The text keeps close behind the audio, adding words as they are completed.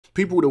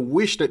People would have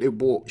wished that they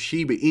bought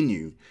Shiba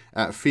Inu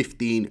at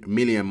 15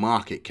 million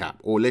market cap,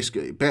 or let's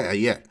get better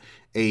yet,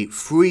 a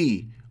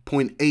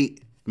 3.8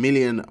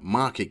 million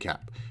market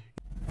cap.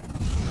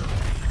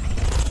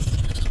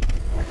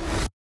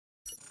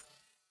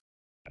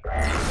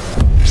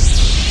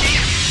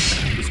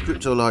 It's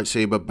Crypto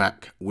Lightsaber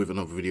back with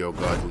another video,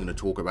 guys. We're going to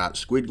talk about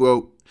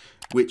Squidgrow,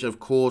 which of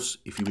course,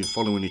 if you've been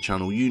following the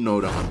channel, you know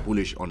that I'm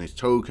bullish on this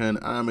token.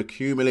 I'm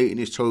accumulating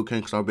this token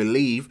because I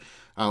believe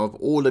out of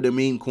all of the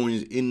meme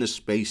coins in the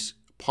space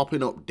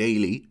popping up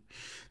daily,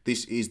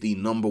 this is the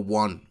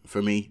 #1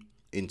 for me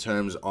in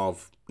terms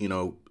of, you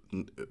know,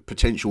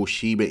 potential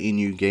Shiba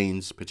Inu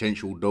gains,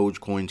 potential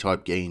Dogecoin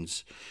type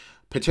gains.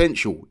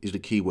 Potential is the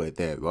key word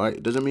there, right?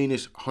 It doesn't mean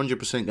it's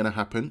 100% going to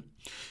happen.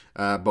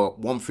 But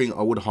one thing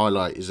I would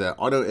highlight is that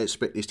I don't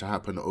expect this to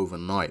happen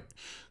overnight.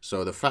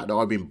 So the fact that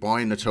I've been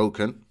buying the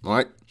token,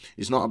 right,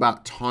 it's not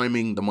about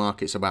timing the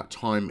market, it's about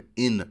time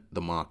in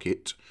the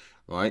market,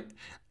 right?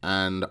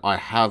 And I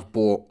have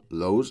bought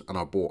lows and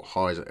I bought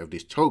highs of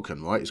this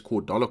token, right? It's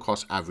called dollar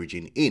cost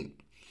averaging in.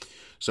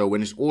 So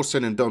when it's all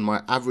said and done,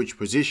 my average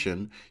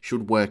position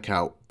should work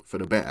out for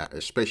the better,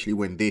 especially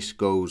when this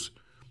goes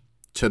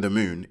to the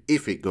moon,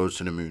 if it goes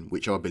to the moon,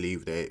 which I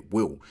believe that it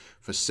will,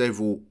 for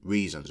several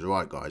reasons,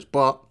 right, guys?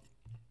 But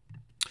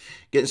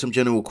getting some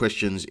general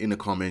questions in the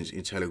comments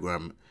in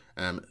Telegram,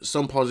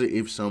 some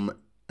positive, some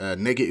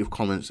negative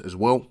comments as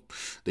well.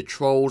 The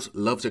trolls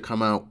love to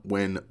come out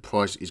when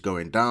price is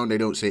going down. They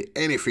don't say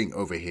anything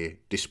over here,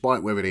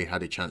 despite whether they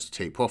had a chance to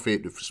take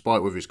profit,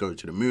 despite whether it's going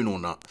to the moon or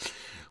not.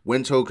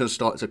 When tokens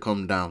start to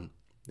come down,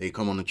 they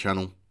come on the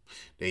channel,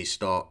 they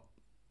start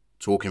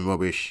talking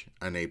rubbish,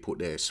 and they put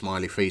their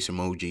smiley face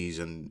emojis,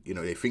 and you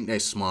know, they think they're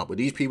smart, but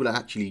these people are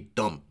actually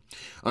dumb.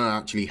 I don't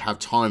actually have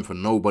time for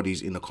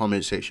nobodies in the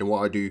comment section.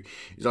 What I do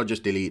is I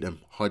just delete them,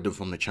 hide them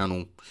from the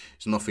channel.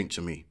 It's nothing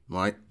to me,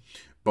 right?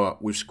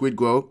 But with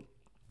Squidgrow,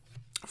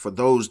 for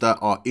those that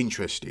are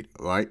interested,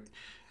 right,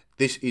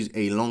 this is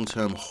a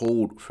long-term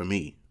hold for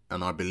me,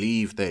 and I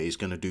believe that it's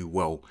going to do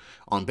well.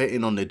 I'm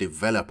betting on the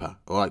developer,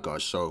 all right,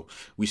 guys? So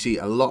we see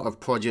a lot of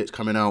projects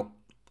coming out,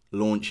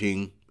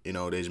 launching. You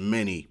know, there's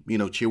many, you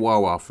know,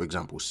 Chihuahua, for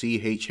example,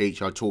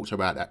 CHH, I talked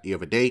about that the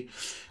other day.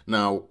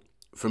 Now,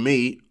 for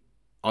me,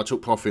 I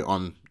took profit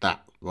on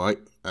that, right?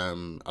 A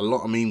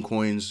lot of meme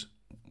coins,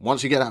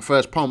 once you get that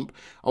first pump,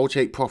 I'll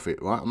take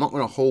profit, right? I'm not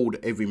going to hold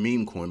every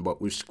meme coin,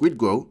 but with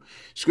Squidgrow,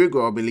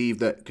 I believe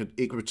that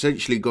it could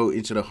potentially go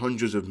into the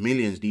hundreds of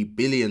millions, the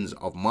billions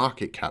of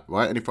market cap,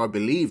 right? And if I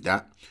believe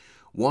that,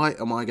 why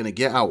am I going to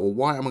get out, or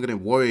why am I going to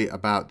worry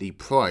about the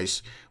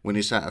price when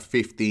it's at a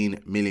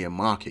 15 million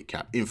market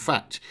cap? In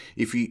fact,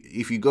 if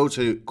you go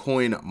to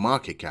coin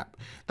market cap,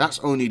 that's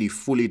only the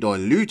fully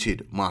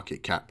diluted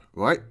market cap,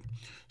 right?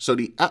 So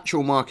the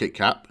actual market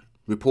cap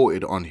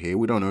reported on here,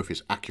 we don't know if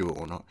it's accurate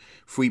or not,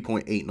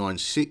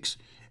 3.896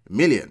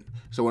 million.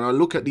 So when I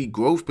look at the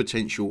growth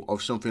potential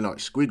of something like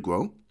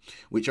Squidgrow,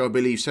 which I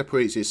believe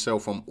separates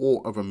itself from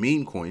all other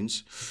meme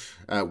coins,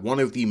 one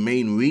of the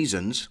main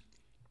reasons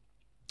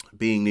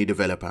being the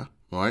developer,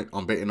 right?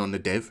 I'm betting on the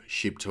dev,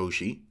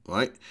 Shibtoshi,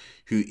 right?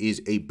 Who is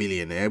a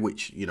billionaire,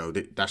 which, you know,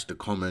 that's the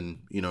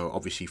common, you know,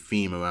 obviously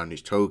theme around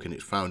this token.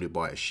 It's founded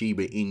by a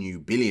Shiba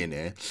Inu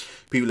billionaire.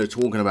 People are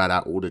talking about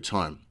that all the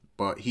time.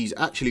 But he's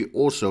actually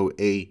also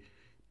a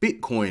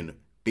Bitcoin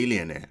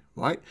billionaire,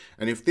 right?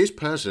 And if this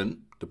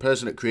person, the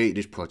person that created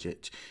this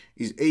project,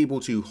 is able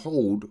to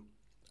hold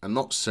and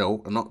not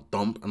sell and not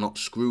dump and not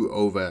screw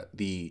over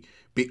the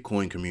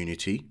Bitcoin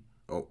community,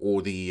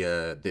 or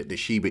the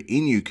Shiba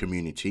Inu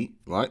community,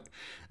 right?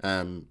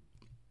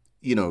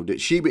 You know, the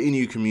Shiba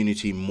Inu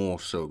community more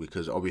so,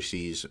 because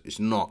obviously it's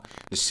not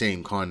the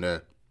same kind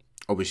of,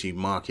 obviously,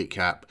 market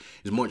cap.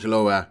 It's much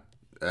lower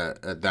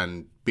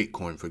than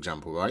Bitcoin, for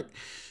example, right?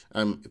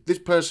 If this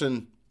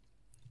person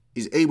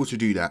is able to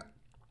do that,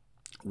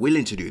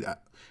 willing to do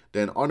that,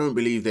 then I don't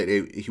believe that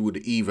he would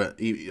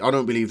I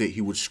don't believe that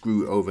he would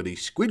screw over the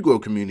Squidgrow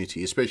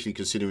community, especially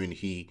considering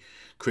he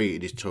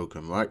created this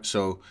token, right?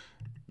 So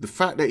the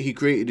fact that he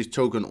created this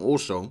token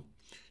also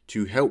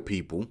to help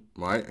people,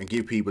 right, and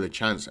give people a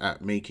chance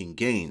at making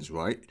gains,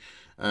 right?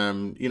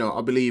 You know,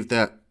 I believe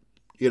that,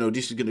 you know,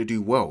 this is going to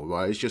do well,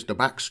 right? It's just the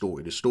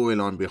backstory, the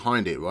storyline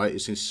behind it, right?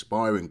 It's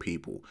inspiring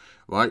people,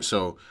 right?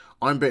 So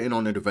I'm betting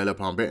on the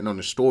developer, I'm betting on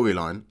the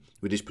storyline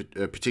with this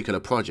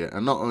particular project.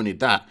 And not only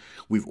that,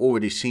 we've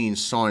already seen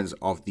signs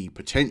of the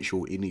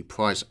potential in the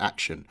price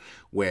action,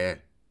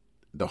 where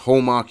the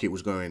whole market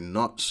was going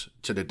nuts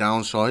to the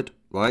downside,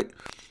 right?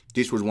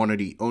 This was one of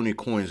the only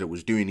coins that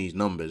was doing these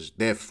numbers,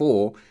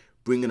 therefore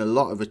bringing a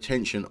lot of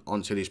attention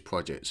onto this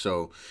project.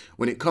 So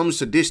when it comes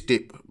to this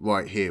dip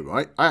right here,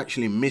 right, I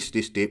actually missed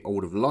this dip. I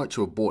would have liked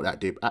to have bought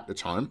that dip at the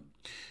time.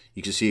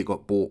 You can see it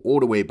got bought all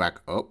the way back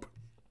up.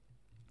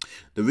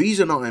 The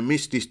reason that I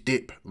missed this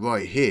dip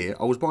right here,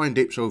 I was buying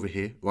dips over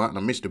here, right, and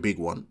I missed a big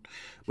one.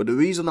 But the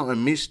reason that I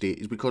missed it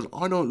is because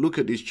I don't look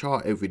at this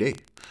chart every day.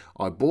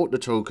 I bought the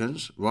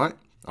tokens, right?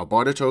 I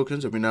buy the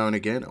tokens every now and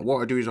again. And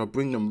what I do is I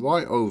bring them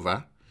right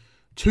over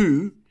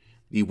to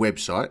the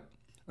website,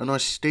 and I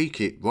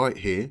stake it right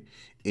here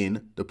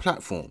in the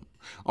platform.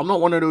 I'm not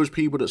one of those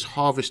people that's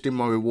harvesting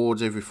my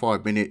rewards every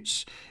 5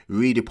 minutes,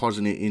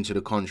 redepositing it into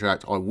the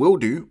contract. I will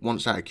do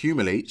once that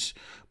accumulates,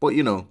 but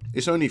you know,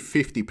 it's only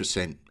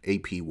 50%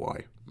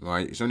 APY,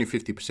 right? It's only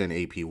 50%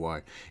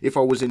 APY. If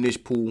I was in this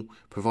pool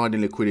providing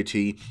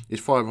liquidity,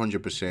 it's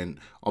 500%.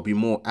 I'll be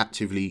more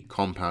actively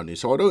compounding.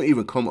 So I don't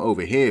even come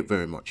over here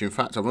very much. In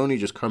fact, I've only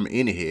just come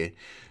in here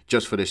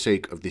just for the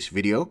sake of this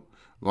video,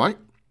 right?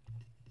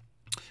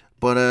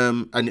 But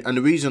and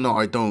the reason that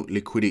I don't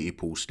liquidity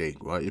pool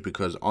stake, right, is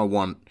because I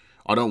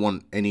don't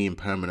want any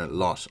impermanent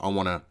loss. I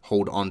want to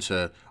hold on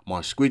to my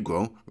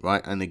Squidgrow,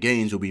 right, and the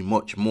gains will be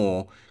much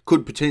more,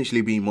 could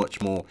potentially be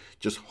much more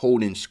just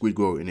holding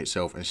Squidgrow in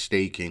itself and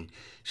staking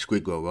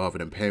Squidgrow rather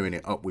than pairing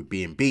it up with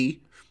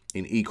BNB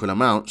in equal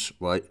amounts,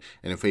 right,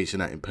 and then facing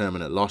that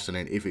impermanent loss. And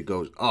then if it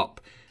goes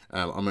up,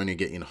 I'm only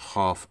getting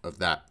half of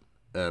that,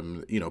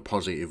 you know,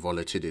 positive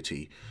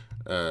volatility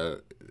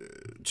to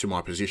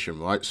my position,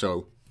 right?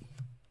 So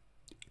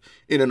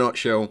in a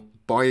nutshell,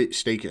 buy it,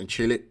 stake it, and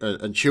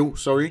chill.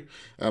 Sorry,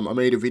 I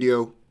made a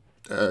video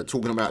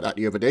talking about that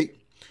the other day.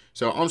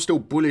 So I'm still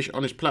bullish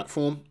on this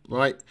platform,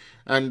 right?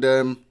 And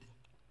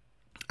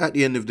at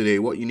the end of the day,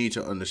 what you need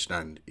to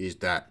understand is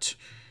that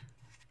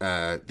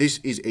this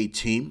is a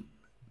team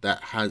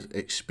that has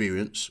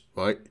experience,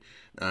 right?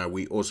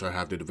 We also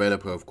have the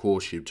developer, of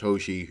course,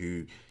 Shibtoshi,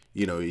 who,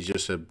 you know, is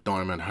just a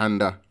diamond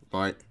hander,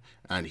 right?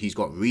 And he's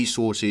got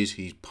resources.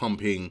 He's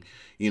pumping,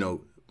 you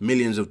know,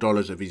 millions of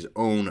dollars of his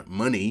own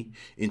money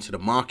into the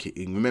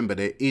marketing. Remember,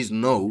 there is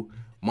no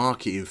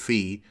marketing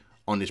fee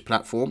on this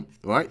platform,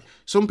 right?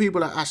 Some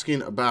people are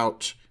asking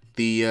about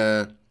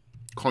the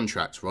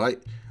contracts, right?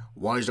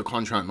 Why is the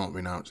contract not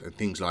renounced and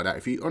things like that?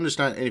 If you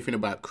understand anything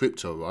about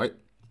crypto, right?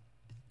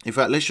 In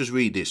fact, let's just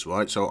read this,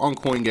 right? So on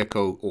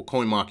CoinGecko, or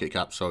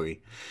CoinMarketCap,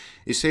 sorry,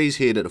 it says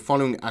here that the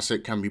following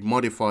asset can be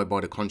modified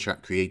by the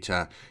contract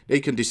creator. They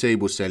can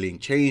disable selling,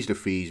 change the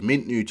fees,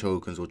 mint new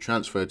tokens, or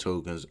transfer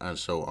tokens, and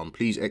so on.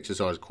 Please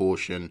exercise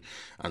caution,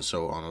 and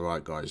so on. All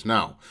right, guys.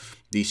 Now,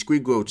 the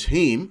Squidgrow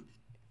team,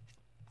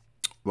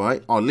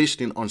 right, are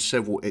listing on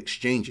several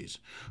exchanges.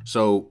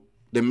 So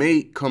there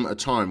may come a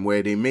time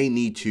where they may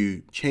need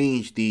to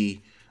change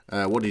the,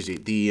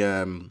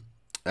 the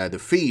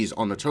fees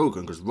on the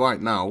token, because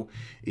right now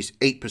it's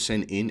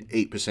 8% in,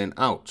 8%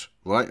 out,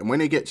 right? And when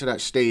they get to that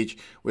stage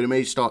where they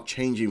may start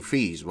changing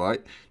fees,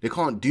 right, they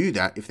can't do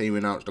that if they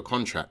renounce the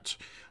contract.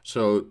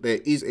 So there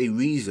is a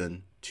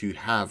reason to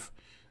have,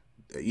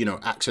 you know,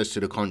 access to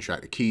the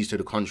contract, the keys to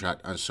the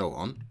contract, and so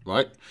on,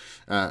 right?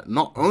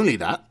 Not only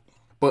that,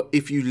 but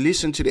if you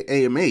listen to the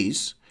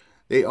AMAs,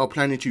 they are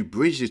planning to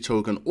bridge this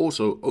token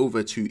also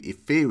over to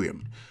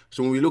Ethereum.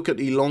 So when we look at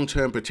the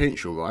long-term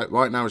potential,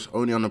 right now it's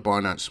only on the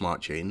Binance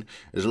Smart Chain.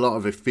 There's a lot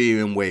of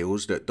Ethereum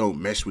whales that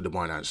don't mess with the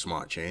Binance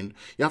Smart Chain.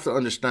 You have to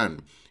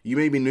understand, you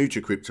may be new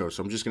to crypto,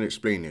 so I'm just going to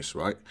explain this,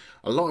 right?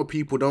 A lot of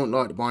people don't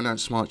like the Binance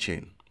Smart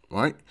Chain,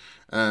 right?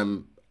 A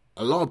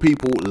lot of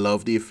people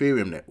love the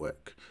Ethereum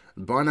network.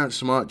 The Binance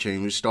Smart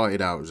Chain, which started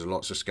out as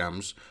lots of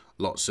scams,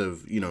 lots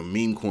of, you know,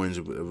 meme coins,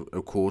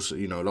 of course,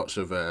 you know, lots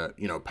of,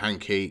 you know,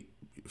 pancake,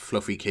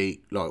 fluffy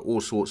cake, like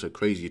all sorts of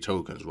crazy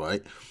tokens,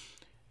 right?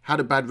 Had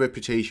a bad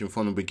reputation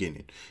from the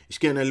beginning. It's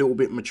getting a little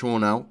bit mature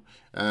now.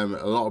 A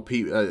lot of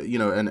people, you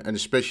know, and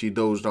especially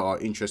those that are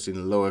interested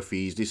in lower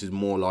fees, this is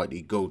more like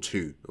the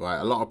go-to, right?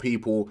 A lot of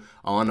people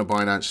are on the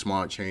Binance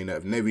Smart Chain that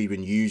have never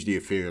even used the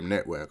Ethereum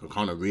network. I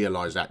kind of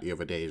realized that the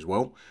other day as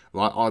well,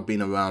 right? I've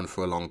been around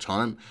for a long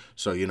time,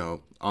 so, you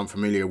know, I'm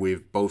familiar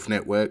with both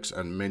networks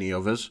and many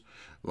others,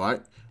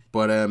 right?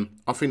 But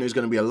I think there's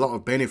going to be a lot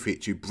of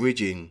benefit to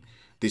bridging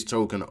this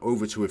token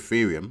over to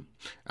Ethereum,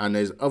 and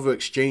there's other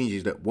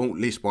exchanges that won't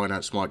list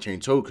Binance Smart Chain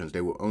tokens. They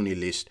will only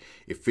list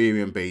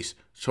Ethereum based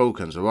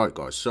tokens. All right,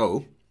 guys,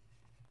 so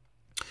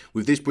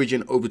with this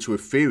bridging over to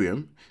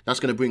Ethereum,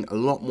 that's going to bring a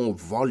lot more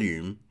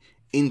volume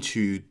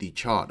into the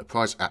chart, the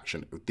price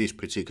action of this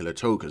particular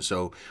token.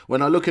 So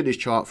when I look at this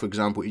chart, for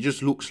example, it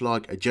just looks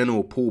like a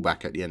general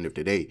pullback at the end of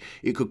the day.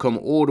 It could come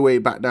all the way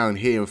back down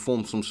here and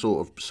form some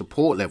sort of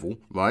support level,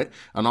 right?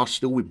 And I'll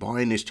still be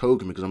buying this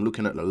token because I'm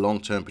looking at the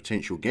long-term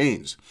potential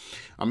gains.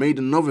 I made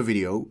another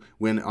video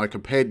when I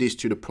compared this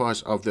to the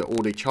price of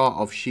the chart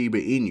of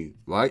Shiba Inu,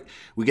 right?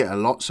 We get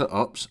lots of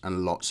ups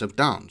and lots of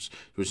downs.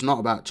 So it's not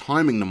about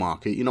timing the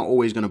market. You're not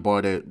always going to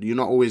buy you're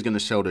not always going to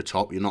sell the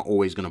top. You're not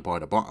always going to buy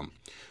the bottom.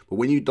 But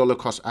when you dollar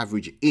cost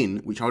average in,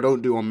 which I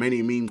don't do on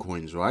many meme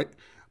coins, right?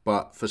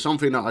 But for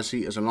something that I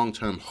see as a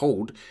long-term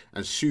hold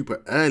and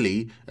super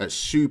early at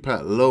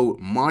super low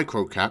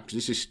micro caps,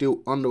 this is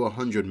still under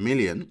 100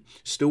 million,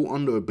 still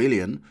under a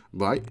billion,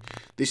 right?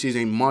 This is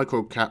a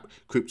micro cap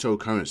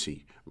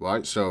cryptocurrency,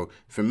 right? So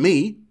for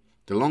me,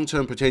 the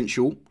long-term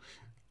potential,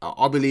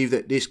 I believe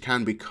that this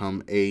can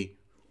become a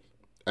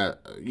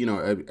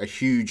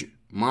huge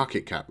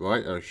market cap,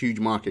 right? A huge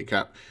market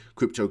cap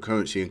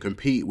cryptocurrency and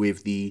compete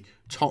with the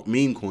top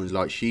meme coins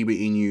like Shiba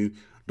Inu,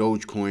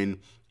 Dogecoin,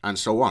 and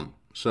so on.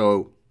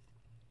 So,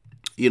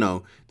 you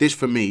know, this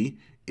for me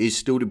is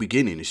still the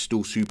beginning. It's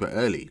still super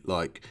early.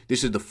 Like,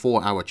 this is the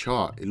 4-hour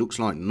chart. It looks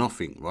like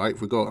nothing, right?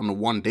 If we go on the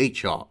 1-day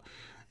chart,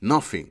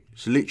 nothing.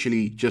 It's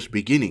literally just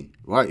beginning,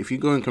 right? If you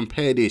go and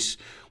compare this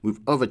with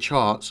other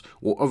charts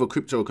or other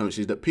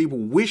cryptocurrencies that people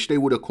wish they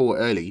would have caught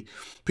early,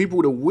 people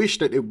would have wished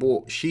that they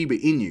bought Shiba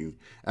Inu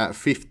at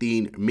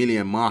 15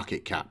 million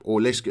market cap,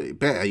 or let's get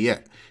better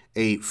yet,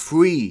 a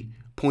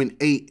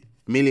 3.8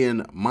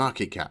 million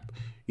market cap.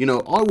 You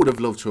know, I would have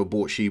loved to have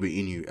bought Shiba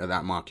Inu at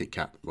that market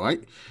cap,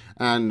 right?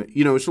 And,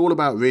 you know, it's all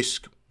about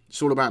risk.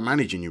 It's all about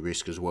managing your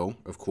risk as well,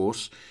 of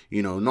course.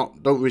 You know,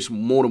 don't risk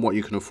more than what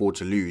you can afford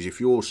to lose.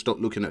 If you're stuck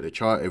looking at the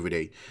chart every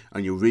day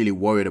and you're really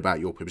worried about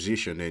your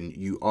position, then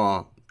you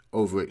are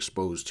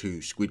overexposed to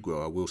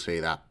Squidgrow. I will say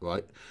that,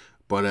 right?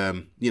 But,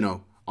 you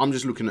know, I'm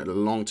just looking at the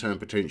long-term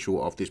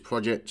potential of this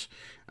project.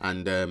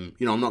 And,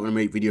 you know, I'm not going to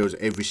make videos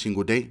every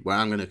single day, but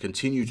I'm going to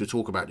continue to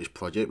talk about this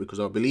project because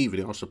I believe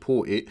in it, I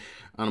support it,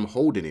 and I'm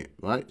holding it,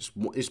 right?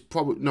 It's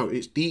probably, no,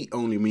 it's the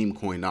only meme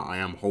coin that I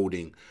am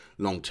holding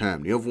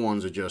long-term. The other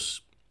ones are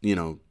just, you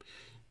know,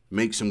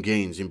 make some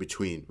gains in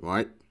between,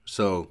 right?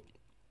 So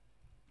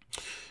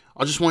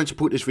I just wanted to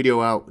put this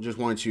video out. I just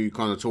wanted to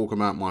kind of talk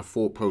about my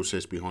thought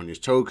process behind this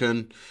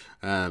token.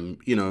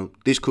 You know,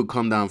 this could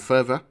come down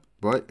further,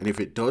 right? And if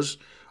it does,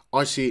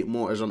 I see it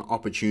more as an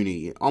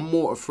opportunity. I'm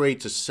more afraid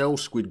to sell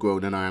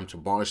Squidgrow than I am to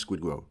buy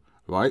Squidgrow,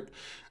 right?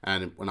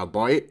 And when I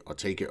buy it, I'll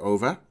take it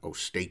over, I'll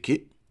stake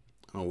it,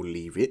 I will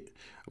leave it.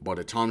 By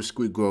the time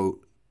Squidgrow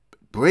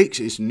breaks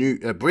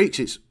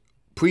its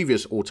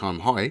previous all-time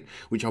high,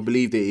 which I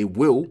believe that it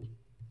will,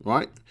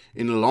 right?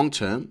 In the long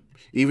term,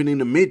 even in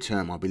the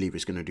mid-term, I believe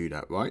it's going to do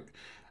that, right?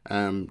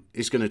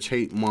 It's going to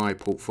take my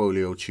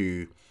portfolio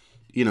to,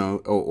 you know,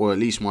 or at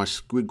least my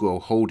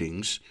Squidgrow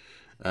holdings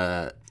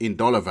in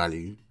dollar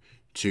value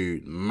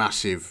to a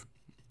massive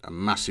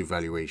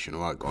valuation. All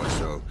right, guys.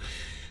 So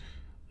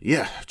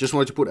yeah, just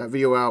wanted to put that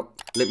video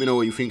out. Let me know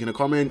what you think in the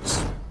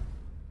comments.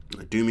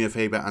 Do me a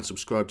favor and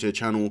subscribe to the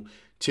channel.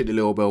 Hit the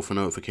little bell for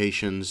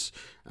notifications,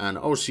 and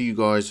I'll see you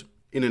guys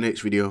in the next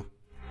video.